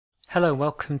Hello,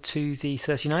 welcome to the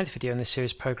 39th video in this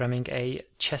series, programming a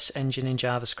chess engine in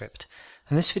JavaScript.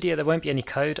 In this video there won't be any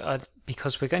code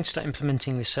because we're going to start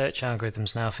implementing the search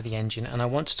algorithms now for the engine, and I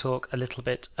want to talk a little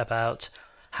bit about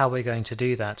how we're going to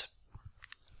do that.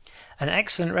 An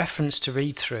excellent reference to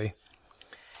read through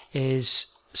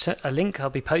is a link I'll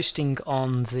be posting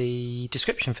on the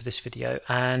description for this video,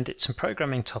 and it's some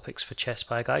programming topics for chess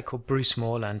by a guy called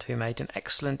Moreland, who made an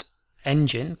excellent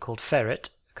engine called Ferret,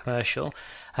 commercial,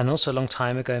 and also a long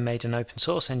time ago made an open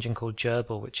source engine called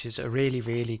Gerbil, which is a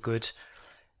really good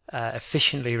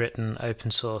efficiently written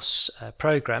open source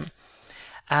program.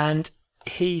 And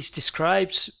he's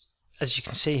described, as you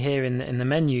can see here in the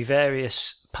menu,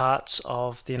 various parts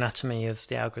of the anatomy of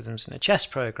the algorithms in a chess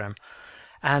program,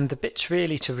 and the bits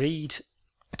really to read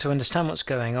to understand what's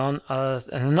going on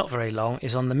and are not very long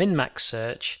is on the MinMax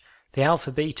search, the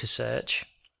AlphaBeta search,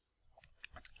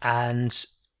 and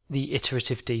the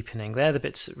iterative deepening. They're the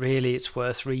bits that really it's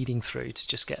worth reading through to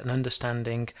just get an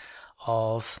understanding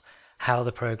of how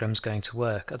the program's going to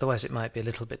work. Otherwise it might be a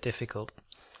little bit difficult.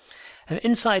 And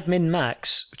inside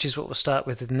MinMax, which is what we'll start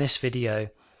with in this video,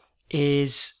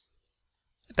 is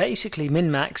basically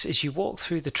MinMax is you walk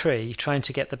through the tree trying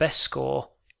to get the best score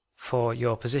for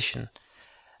your position.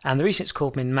 And the reason it's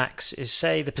called MinMax is,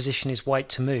 say the position is white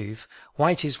to move.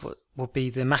 White is what would be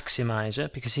the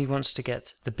maximizer because he wants to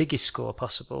get the biggest score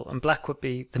possible, and black would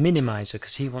be the minimizer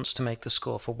because he wants to make the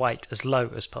score for white as low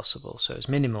as possible, so as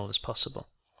minimal as possible.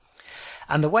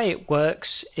 And the way it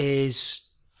works is,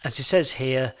 as it says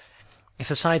here, if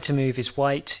the side to move is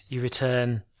white, you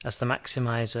return as the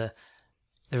maximizer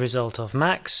the result of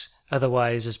max,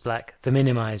 otherwise as black the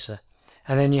minimizer.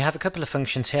 And then you have a couple of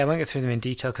functions here. I won't go through them in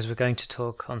detail because we're going to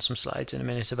talk on some slides in a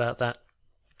minute about that,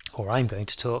 or I'm going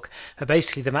to talk. But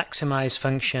basically the maximize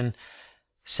function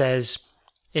says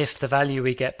if the value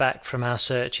we get back from our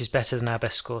search is better than our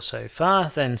best score so far,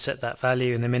 then set that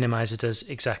value, and the minimizer does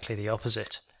exactly the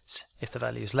opposite. If the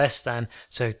value is less than,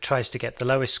 so it tries to get the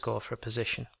lowest score for a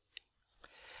position.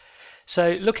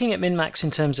 So looking at MinMax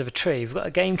in terms of a tree, we've got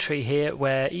a game tree here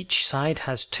where each side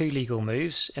has two legal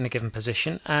moves in a given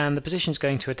position, and the position is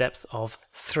going to a depth of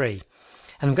 3.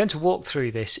 And I'm going to walk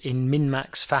through this in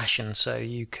MinMax fashion so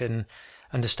you can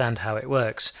understand how it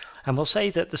works. And we'll say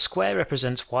that the square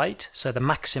represents white, so the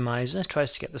maximizer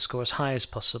tries to get the score as high as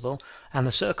possible, and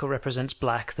the circle represents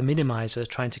black, the minimizer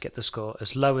trying to get the score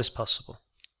as low as possible.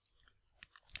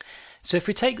 So if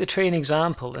we take the tree an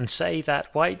example and say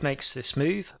that white makes this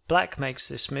move, black makes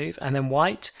this move, and then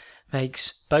white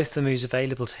makes both the moves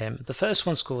available to him, the first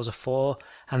one scores a 4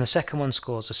 and the second one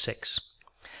scores a 6.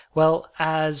 Well,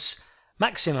 as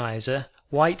maximizer,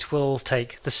 white will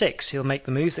take the 6. He'll make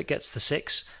the move that gets the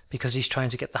 6 because he's trying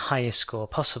to get the highest score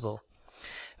possible.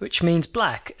 Which means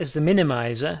black, as the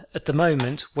minimizer, at the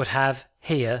moment would have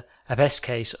here a best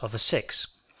case of a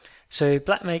 6. So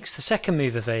black makes the second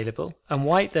move available, and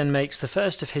white then makes the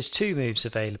first of his two moves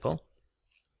available.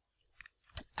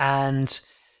 And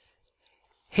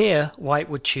here white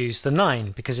would choose the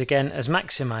 9, because again, as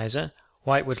maximizer,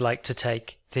 white would like to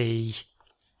take the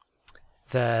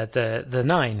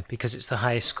 9 because it's the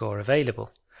highest score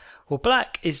available. Well,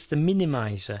 black is the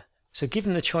minimizer, so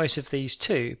given the choice of these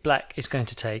two, black is going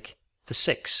to take the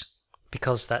 6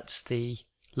 because that's the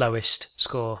lowest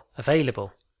score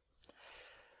available.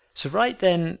 So right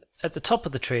then, at the top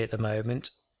of the tree at the moment,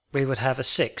 we would have a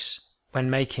 6 when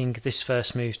making this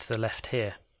first move to the left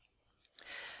here.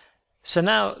 So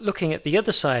now, looking at the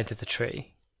other side of the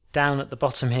tree, down at the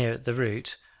bottom here at the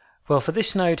root, well, for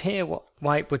this node here,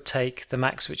 white would take the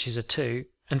max, which is a 2,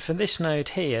 and for this node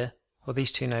here, or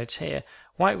these two nodes here,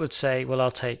 white would say, well,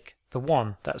 I'll take the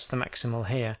 1, that's the maximal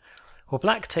here. Well,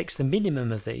 black takes the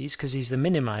minimum of these, because he's the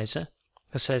minimizer,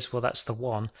 and says, well, that's the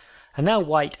 1. And now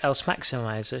white, else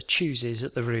maximizer, chooses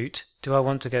at the root, do I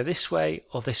want to go this way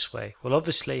or this way? Well,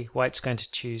 obviously white's going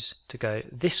to choose to go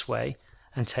this way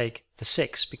and take the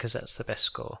 6 because that's the best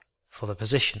score for the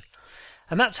position.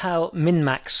 And that's how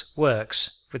MinMax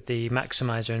works with the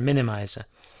maximizer and minimizer.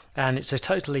 And it's a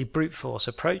totally brute force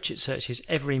approach. It searches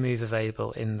every move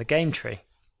available in the game tree.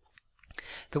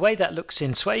 The way that looks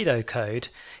in pseudocode,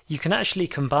 you can actually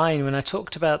combine, when I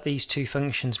talked about these two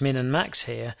functions min and max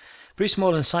here,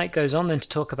 Moreland's site goes on then to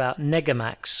talk about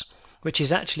Negamatter, which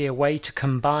is actually a way to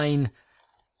combine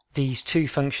these two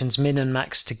functions min and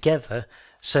max together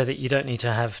so that you don't need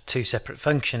to have two separate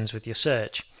functions with your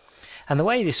search. And the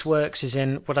way this works is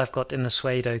in what I've got in the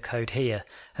pseudocode here.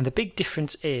 And the big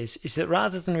difference is that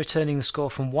rather than returning the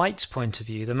score from white's point of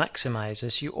view, the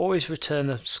maximizers, you always return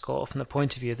the score from the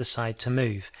point of view of the side to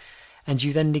move. And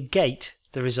you then negate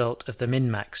the result of the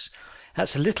min-max.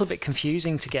 That's a little bit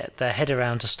confusing to get their head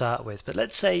around to start with, but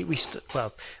let's say we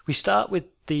start with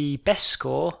the best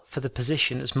score for the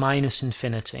position as minus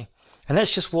infinity. And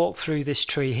let's just walk through this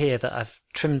tree here that I've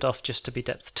trimmed off just to be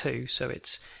depth 2, so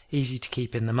it's easy to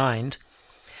keep in the mind.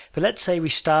 But let's say we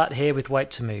start here with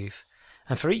white to move.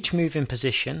 And for each move in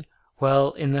position,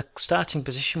 well, in the starting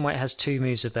position, white has 2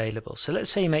 moves available. So let's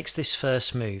say he makes this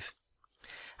first move.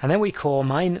 And then we call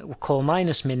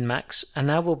minus min-max, and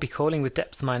now we'll be calling with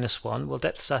depth -1. Well,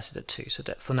 depth started at 2, so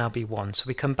depth will now be 1. So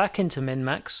we come back into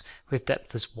min-max with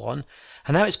depth as 1,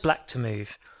 and now it's black to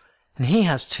move. And he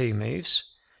has 2 moves,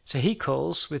 so he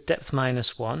calls with depth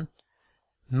 -1,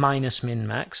 minus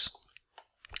min-max,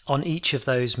 on each of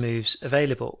those moves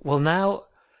available. Well, now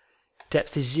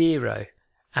depth is 0,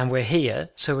 and we're here,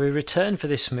 so we return for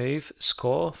this move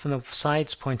score from the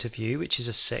side's point of view, which is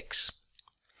a 6.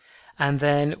 And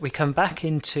then we come back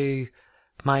into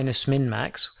minus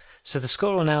min-max, so the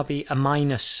score will now be a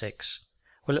 -6.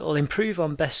 Well, it will improve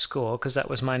on best score because that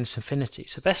was minus infinity,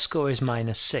 so best score is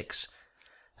 -6.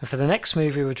 And for the next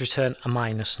move we would return a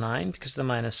 -9 because of the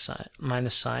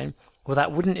minus sign. Well,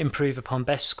 that wouldn't improve upon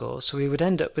best score, so we would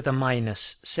end up with a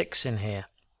 -6 in here.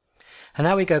 And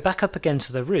now we go back up again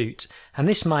to the root, and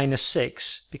this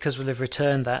 -6, because we'll have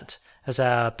returned that as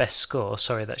our best score,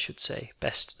 sorry, that should say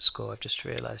best score, I've just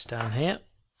realised down here.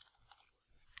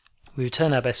 We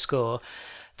return our best score,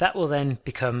 that will then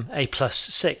become a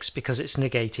 +6 because it's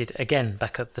negated again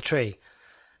back up the tree.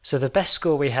 So the best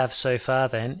score we have so far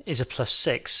then is a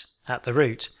 +6 at the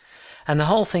root. And the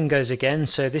whole thing goes again,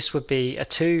 so this would be a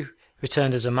 2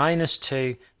 returned as a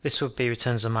 -2, this would be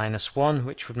returned as a -1,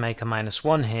 which would make a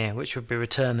 -1 here, which would be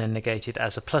returned then negated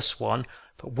as a +1,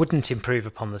 but wouldn't improve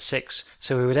upon the 6,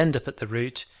 so we would end up at the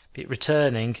root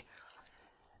returning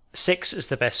 6 as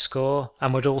the best score,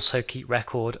 and would also keep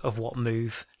record of what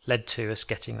move led to us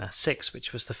getting that 6,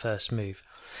 which was the first move.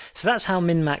 So that's how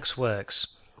min-max works.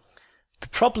 The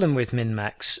problem with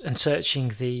min-max and searching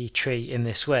the tree in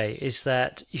this way is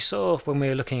that you saw when we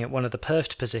were looking at one of the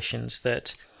perfed positions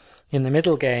that in the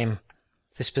middle game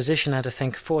this position had, I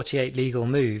think, 48 legal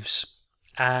moves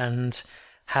and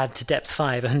had to depth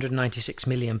 5 196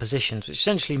 million positions, which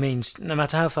essentially means no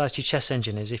matter how fast your chess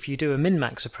engine is, if you do a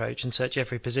min-max approach and search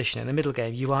every position in the middle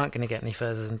game, you aren't going to get any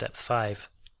further than depth 5.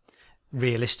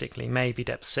 Realistically, maybe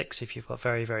depth 6 if you've got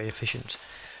very, very efficient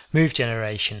move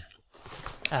generation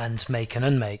and make and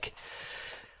unmake.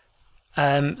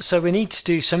 So we need to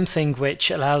do something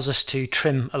which allows us to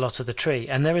trim a lot of the tree,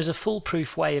 and there is a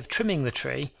foolproof way of trimming the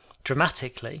tree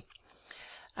dramatically,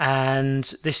 and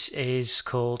this is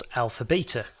called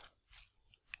AlphaBeta.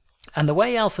 And the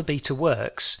way AlphaBeta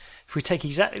works, if we take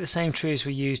exactly the same tree as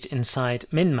we used inside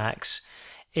min-max,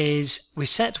 is we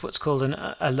set what's called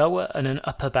a lower and an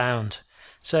upper bound.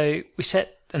 So we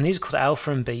set, and these are called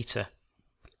alpha and beta.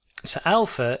 So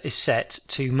alpha is set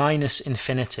to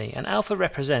 -infinity, and alpha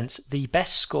represents the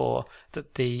best score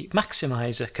that the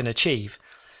maximizer can achieve.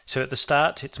 So at the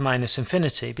start it's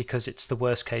 -infinity because it's the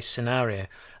worst case scenario,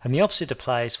 and the opposite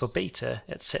applies for beta.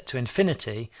 It's set to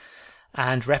infinity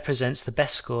and represents the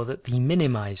best score that the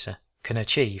minimizer can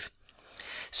achieve.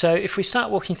 So if we start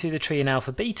walking through the tree in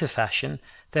alpha-beta fashion,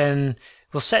 then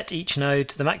we'll set each node,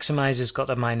 the maximizer's got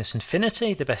a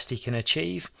 -infinity, the best he can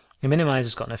achieve, the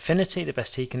minimizer's got an infinity, the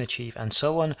best he can achieve, and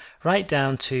so on, right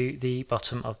down to the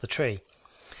bottom of the tree.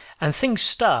 And things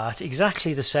start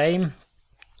exactly the same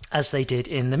as they did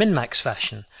in the min-max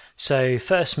fashion. So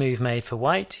first move made for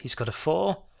white, he's got a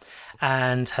 4,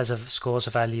 and scores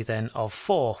a value then of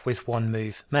 4 with one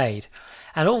move made.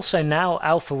 And also now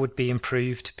alpha would be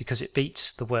improved because it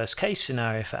beats the worst case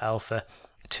scenario for alpha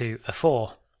to a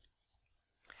 4.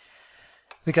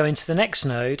 We go into the next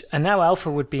node, and now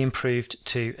alpha would be improved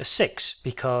to a 6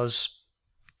 because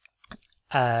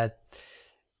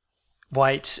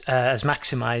white, as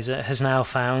maximizer, has now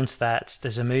found that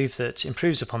there's a move that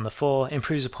improves upon the 4,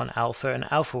 improves upon alpha,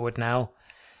 and alpha would now,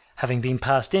 having been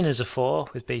passed in as a 4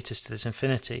 with betas to this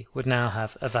infinity, would now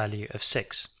have a value of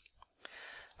 6.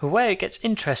 But where it gets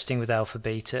interesting with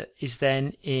alpha-beta is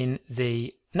then in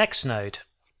the next node.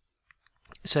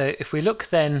 So if we look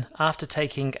then, after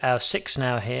taking our 6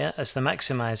 now here as the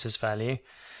maximizer's value,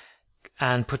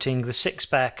 and putting the 6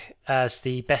 back as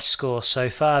the best score so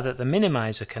far that the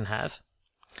minimizer can have,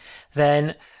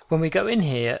 then when we go in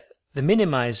here, the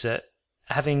minimizer,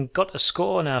 having got a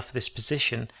score now for this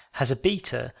position, has a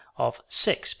beta of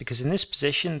 6, because in this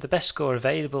position the best score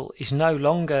available is no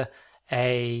longer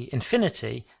a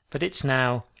infinity, but it's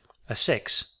now a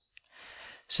 6.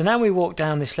 So now we walk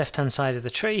down this left hand side of the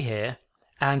tree here,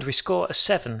 and we score a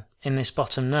 7 in this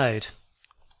bottom node.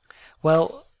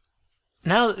 Well,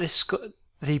 now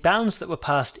that the bounds that were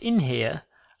passed in here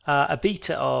are a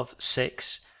beta of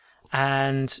 6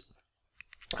 and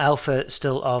alpha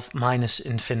still of minus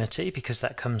infinity, because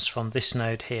that comes from this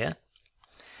node here.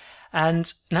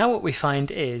 And now what we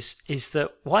find is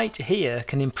that white here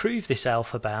can improve this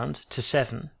alpha bound to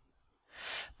 7,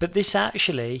 but this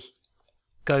actually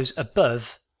goes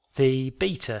above the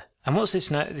beta. And what's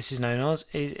this is known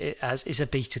as a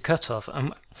beta cutoff.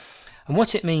 And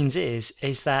what it means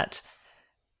is that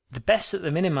the best that the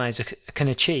minimizer can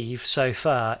achieve so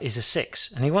far is a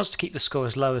 6, and he wants to keep the score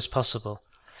as low as possible.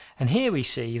 And here we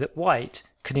see that white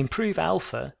can improve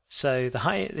alpha, so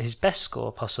his best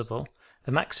score possible,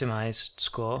 the maximized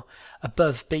score,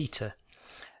 above beta.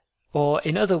 Or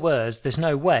in other words, there's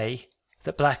no way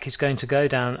that black is going to go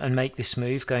down and make this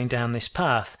move going down this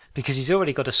path, because he's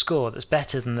already got a score that's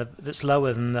that's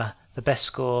lower than the best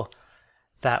score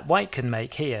that white can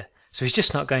make here. So he's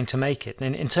just not going to make it.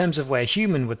 And in terms of where a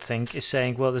human would think is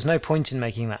saying, well, there's no point in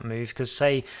making that move, because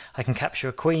say I can capture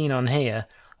a queen on here,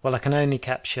 well, I can only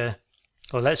capture,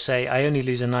 or let's say I only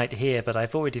lose a knight here, but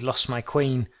I've already lost my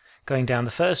queen going down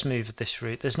the first move of this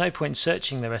route. There's no point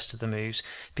searching the rest of the moves,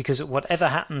 because whatever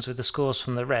happens with the scores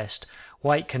from the rest,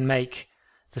 white can make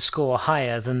the score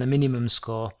higher than the minimum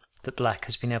score that black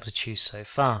has been able to choose so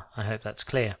far. I hope that's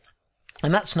clear.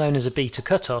 And that's known as a beta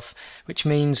cutoff, which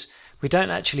means we don't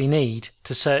actually need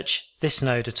to search this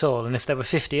node at all. And if there were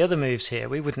 50 other moves here,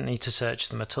 we wouldn't need to search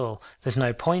them at all. There's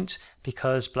no point,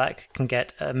 because black can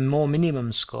get a more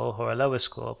minimum score or a lower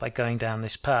score by going down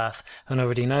this path, and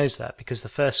already knows that because the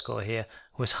first score here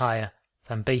was higher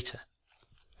than beta.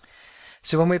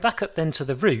 So when we back up then to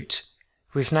the root,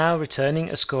 we've now returning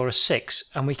a score of 6,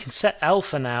 and we can set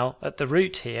alpha now at the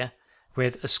root here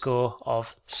with a score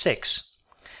of 6.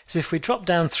 So if we drop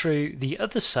down through the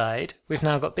other side, we've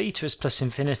now got beta as plus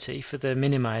infinity for the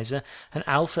minimizer and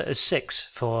alpha as 6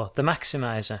 for the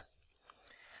maximizer.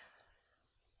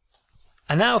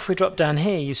 And now if we drop down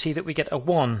here, you see that we get a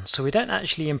 1, so we don't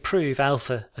actually improve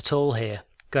alpha at all here,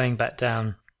 going back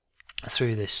down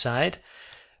through this side.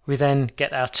 We then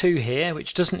get our 2 here,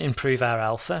 which doesn't improve our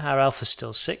alpha. Our alpha's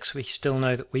still 6. We still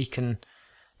know that we can,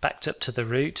 backed up to the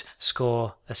root,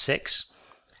 score a 6.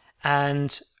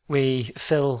 And we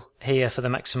fill here for the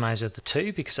maximizer of the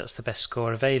 2, because that's the best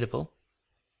score available.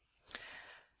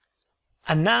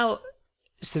 And now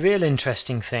it's the real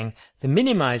interesting thing. The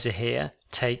minimizer here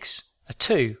takes a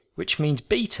 2, which means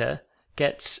beta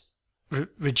gets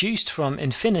reduced from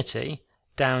infinity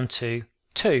down to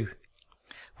 2.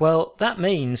 Well, that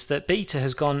means that beta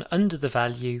has gone under the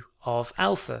value of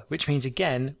alpha, which means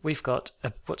again we've got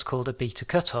what's called a beta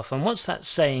cutoff. And what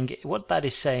that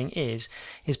is saying is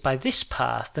by this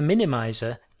path the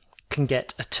minimizer can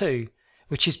get a 2,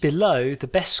 which is below the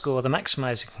best score the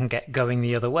maximizer can get going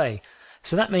the other way.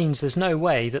 So that means there's no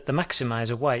way that the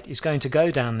maximizer white is going to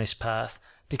go down this path,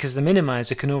 because the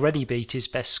minimizer can already beat his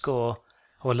best score,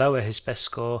 or lower his best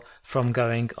score, from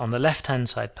going on the left-hand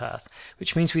side path,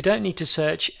 which means we don't need to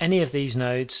search any of these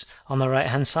nodes on the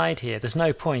right-hand side here. There's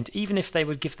no point. Even if they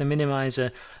would give the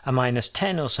minimizer a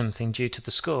 -10 or something due to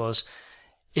the scores,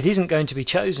 it isn't going to be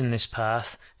chosen this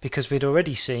path, because we'd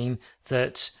already seen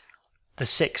that the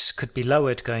 6 could be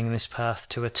lowered going in this path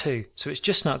to a 2. So it's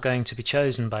just not going to be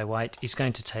chosen by white. He's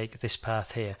going to take this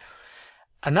path here.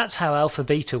 And that's how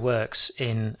AlphaBeta works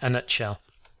in a nutshell.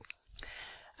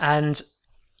 And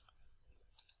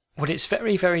what it's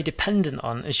very, very dependent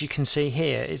on, as you can see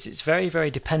here, is it's very,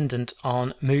 very dependent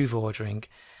on move ordering.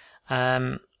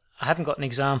 I haven't got an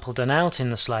example done out in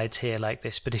the slides here like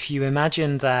this, but if you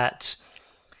imagine that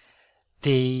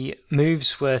the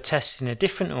moves were tested in a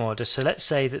different order, so let's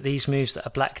say that these moves that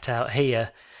are blacked out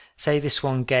here, say this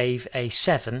one gave a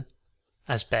 7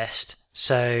 as best,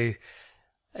 so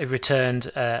it returned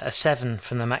a 7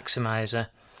 from the maximizer,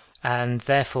 and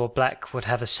therefore black would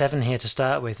have a 7 here to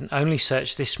start with and only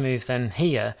search this move then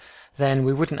here, then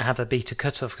we wouldn't have a beta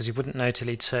cutoff, because he wouldn't know till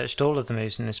he'd searched all of the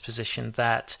moves in this position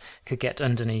that could get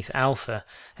underneath alpha.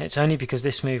 And it's only because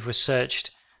this move was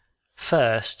searched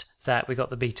first that we got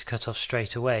the beta cutoff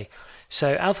straight away.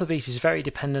 So AlphaBeta is very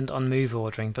dependent on move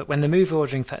ordering, but when the move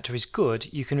ordering factor is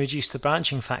good, you can reduce the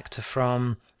branching factor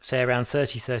from, say, around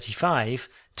 30-35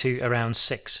 to around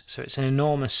 6. So it's an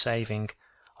enormous saving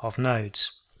of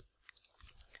nodes.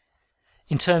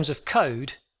 In terms of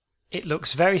code, it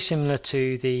looks very similar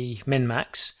to the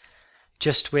MinMax,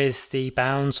 just with the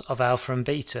bounds of alpha and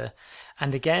beta.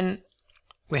 And again,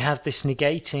 we have this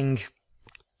negating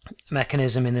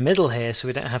mechanism in the middle here, so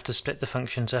we don't have to split the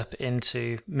functions up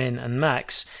into min and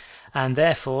max, and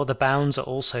therefore the bounds are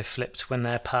also flipped when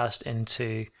they're passed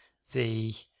into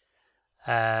the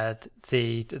when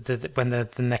the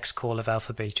next call of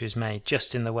AlphaBeta is made,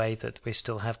 just in the way that we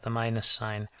still have the minus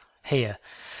sign here.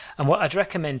 And what I'd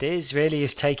recommend is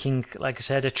taking, like I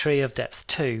said, a tree of depth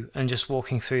 2 and just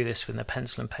walking through this with a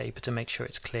pencil and paper to make sure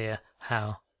it's clear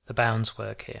how the bounds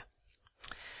work here.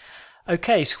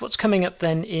 Okay, so what's coming up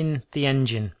then in the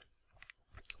engine?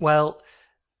 Well,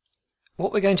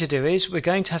 what we're going to do is we're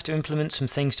going to have to implement some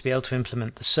things to be able to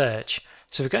implement the search.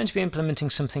 So we're going to be implementing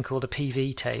something called a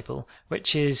PV table,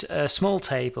 which is a small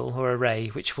table or array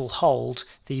which will hold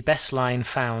the best line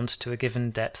found to a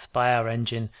given depth by our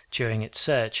engine during its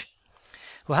search.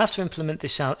 We'll have to implement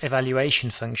this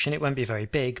evaluation function. It won't be very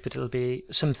big, but it'll be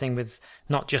something with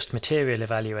not just material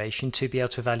evaluation to be able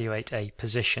to evaluate a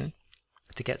position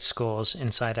to get scores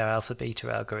inside our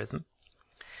AlphaBeta algorithm.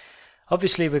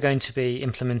 Obviously, we're going to be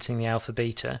implementing the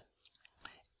AlphaBeta.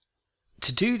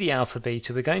 To do the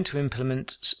AlphaBeta, we're going to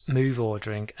implement move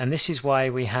ordering, and this is why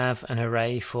we have an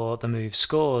array for the move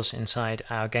scores inside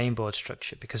our game board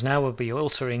structure, because now we'll be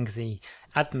altering the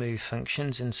add move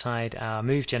functions inside our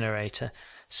move generator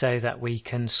so that we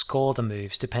can score the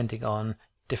moves depending on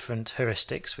different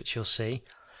heuristics, which you'll see.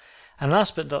 And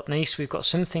last but not least, we've got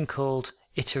something called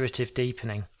iterative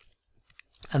deepening.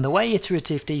 And the way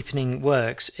iterative deepening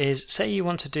works is, say you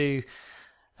want to do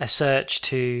a search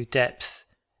to depth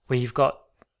where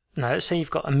let's say you've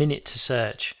got a minute to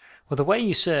search. Well, the way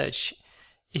you search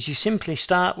is you simply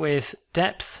start with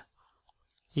depth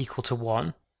equal to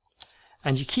 1,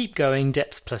 and you keep going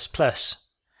depth plus plus,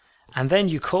 and then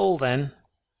you call then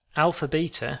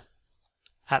AlphaBeta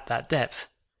at that depth,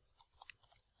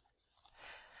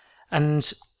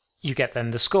 and you get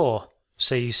then the score.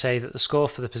 So you say that the score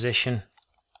for the position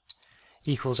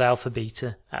equals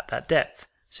AlphaBeta at that depth.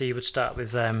 So you would start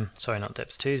with, not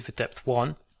depth 2, with depth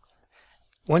 1.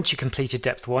 Once you completed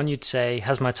depth 1, you'd say,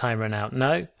 has my time run out?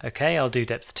 No. Okay, I'll do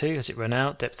depth 2. Has it run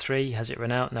out? Depth 3. Has it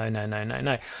run out? No, no, no, no,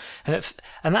 no.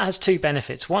 And that has two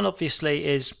benefits. One, obviously,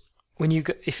 is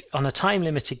if on a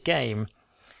time-limited game,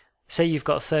 say you've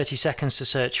got 30 seconds to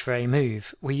search for a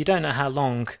move, well, you don't know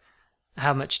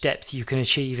how much depth you can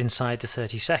achieve inside the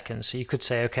 30 seconds. So you could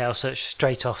say, okay, I'll search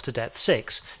straight off to depth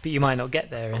 6, but you might not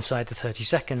get there inside the 30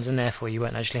 seconds, and therefore you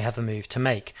won't actually have a move to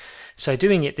make. So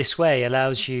doing it this way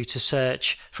allows you to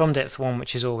search from depth 1,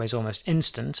 which is always almost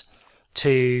instant,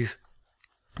 to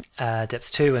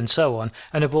depth 2 and so on,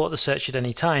 and abort the search at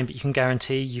any time, but you can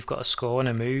guarantee you've got a score and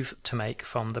a move to make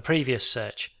from the previous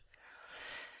search.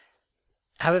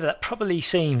 However, that probably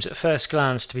seems at first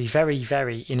glance to be very,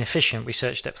 very inefficient. We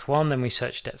search depth 1, then we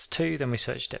search depth 2, then we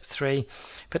search depth 3.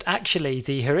 But actually,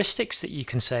 the heuristics that you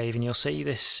can save, and you'll see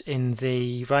this in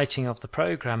the writing of the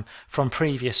program from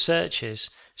previous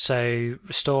searches, so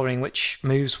restoring which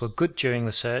moves were good during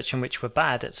the search and which were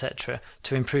bad, etc.,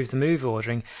 to improve the move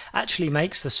ordering, actually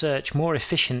makes the search more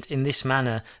efficient in this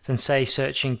manner than, say,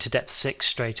 searching to depth 6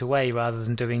 straight away rather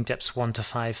than doing depths 1 to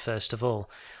 5 first of all.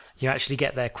 You actually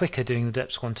get there quicker doing the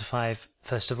depths 1 to 5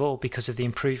 first of all because of the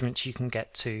improvements you can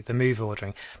get to the move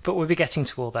ordering. But we'll be getting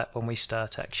to all that when we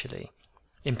start actually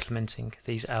implementing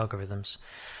these algorithms.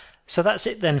 So that's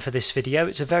it then for this video.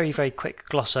 It's a very, very quick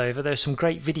gloss over. There's some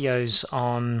great videos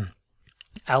on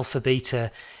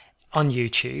AlphaBeta on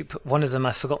YouTube. One of them,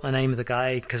 I forgot the name of the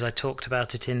guy because I talked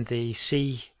about it in the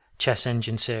C chess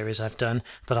engine series I've done,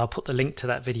 but I'll put the link to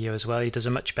that video as well. He does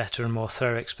a much better and more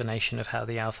thorough explanation of how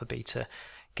the AlphaBeta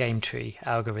game tree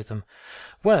algorithm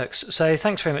works. So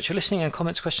thanks very much for listening, and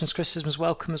comments, questions, criticisms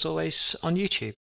welcome as always on YouTube.